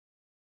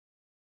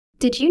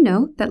Did you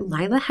know that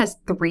Lila has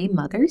 3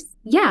 mothers?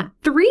 Yeah,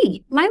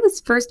 3!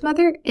 Lila's first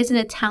mother is an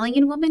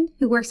Italian woman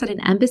who works at an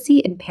embassy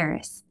in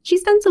Paris. She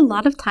spends a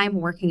lot of time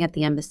working at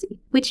the embassy,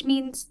 which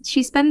means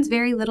she spends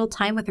very little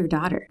time with her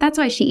daughter. That's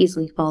why she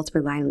easily falls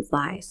for Lila's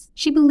lies.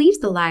 She believes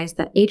the lies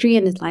that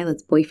Adrian is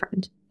Lila's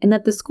boyfriend, and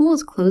that the school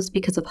is closed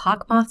because of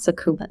hawk moths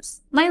akumas.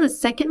 Lila's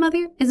second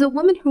mother is a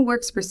woman who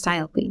works for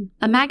Style Queen,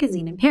 a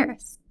magazine in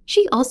Paris.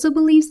 She also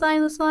believes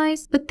Lila's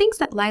lies, but thinks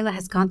that Lila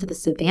has gone to the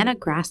savannah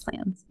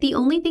grasslands. The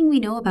only thing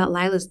we know about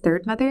Lila's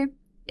third mother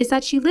is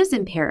that she lives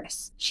in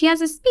Paris. She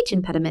has a speech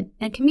impediment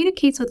and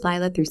communicates with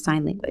Lila through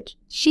sign language.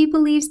 She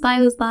believes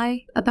Lila's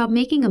lie about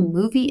making a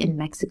movie in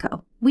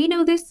Mexico. We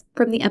know this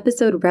from the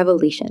episode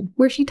Revelation,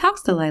 where she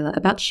talks to Lila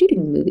about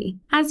shooting the movie.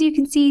 As you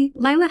can see,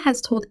 Lila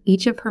has told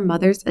each of her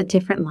mothers a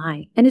different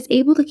lie and is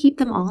able to keep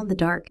them all in the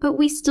dark. But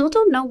we still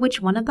don't know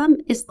which one of them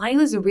is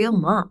Lila's real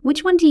mom.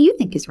 Which one do you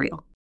think is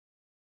real?